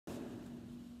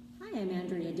Hi, I'm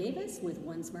Andrea Davis with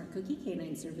One Smart Cookie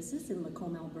Canine Services in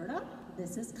Lacombe, Alberta.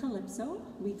 This is KALYPSO.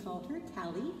 We call her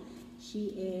Callie. She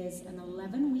is an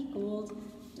 11-week-old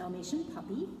Dalmatian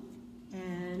puppy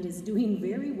and is doing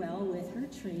very well with her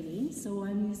training. So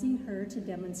I'm using her to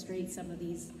demonstrate some of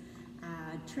these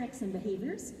tricks and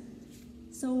behaviors.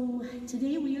 So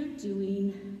today we are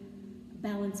doing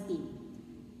balance beam.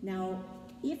 Now,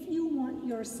 if you want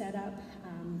your setup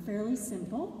fairly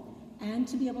simple and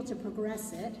to be able to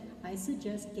progress it, I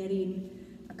suggest getting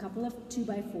a couple of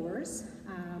 2x4s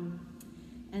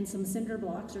and some cinder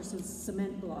blocks or some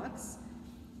cement blocks.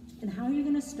 And how you're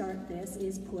going to start this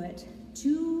is put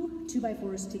two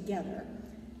 2x4s together,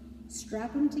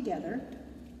 strap them together,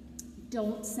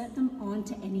 don't set them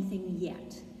onto anything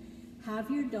yet. Have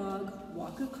your dog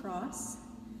walk across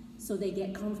so they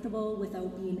get comfortable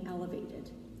without being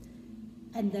elevated.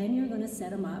 And then you're going to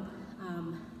set them up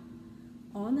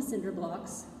on the cinder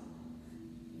blocks,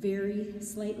 very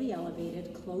slightly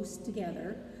elevated, close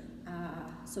together,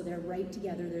 so they're right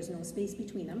together, there's no space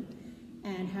between them,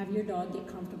 and have your dog get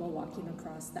comfortable walking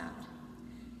across that.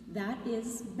 That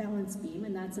is balance beam,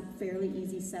 and that's a fairly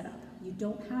easy setup. You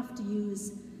don't have to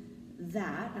use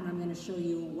that, and I'm going to show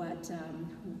you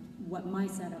what my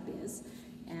setup is,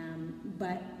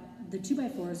 but the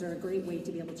 2x4s are a great way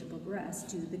to be able to progress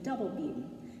to the double beam,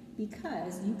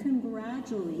 because you can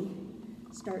gradually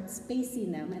start spacing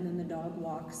them, and then the dog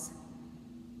walks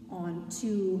on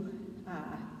two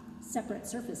separate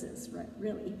surfaces, right,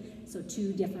 really, so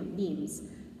two different beams.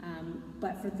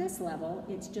 But for this level,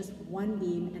 it's just one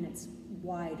beam and it's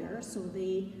wider, so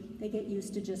they get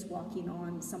used to just walking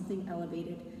on something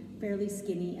elevated, fairly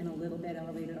skinny and a little bit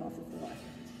elevated off the floor.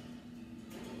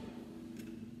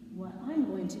 What I'm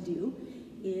going to do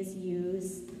is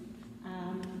use,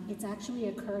 it's actually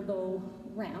a cargo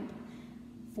ramp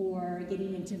for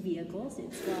getting into vehicles.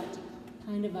 It's got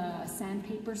kind of a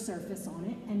sandpaper surface on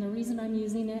it, and the reason I'm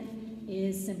using it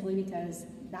is simply because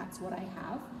that's what I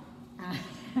have.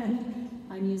 And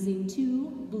I'm using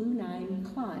two Blue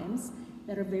 9 climbs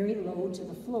that are very low to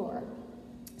the floor.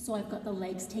 So I've got the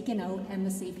legs taken out and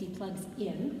the safety plugs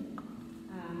in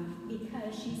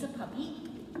because she's a puppy,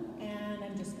 and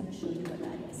I'm just going to show you what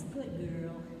that is. Good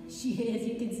girl. She is.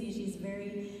 You can see she's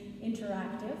very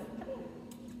interactive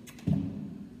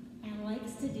and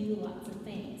likes to do lots of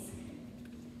things.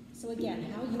 So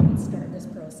again, how you would start this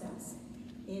process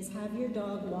is have your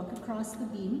dog walk across the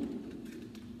beam.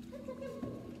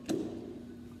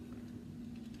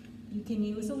 You can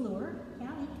use a lure,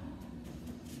 Callie,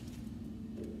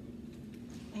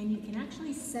 and you can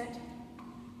actually set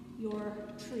your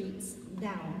treats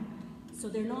down so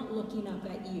they're not looking up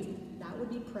at you. That would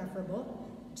be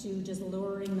preferable to just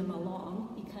luring them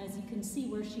along, because you can see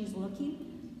where she's looking.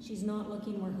 She's not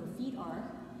looking where her feet are,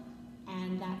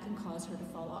 and that can cause her to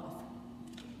fall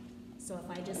off. So if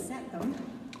I just set them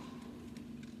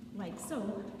like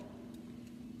so,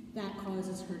 that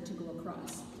causes her to go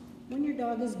across. When your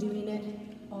dog is doing it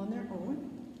on their own,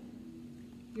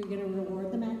 you're going to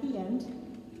reward them at the end,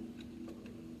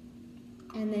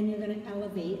 and then you're going to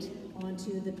elevate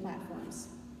onto the platforms.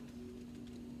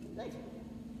 Good.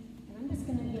 And I'm just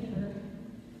going to get her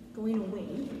going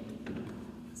away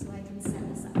so I can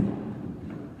set this up.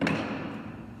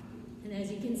 And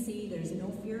as you can see, there's no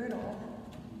fear at all.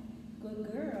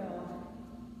 Good girl.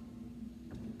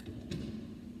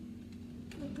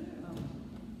 Good girl.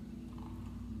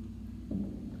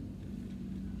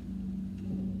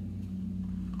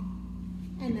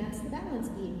 And that's the balance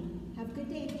beam. Have a good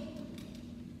day.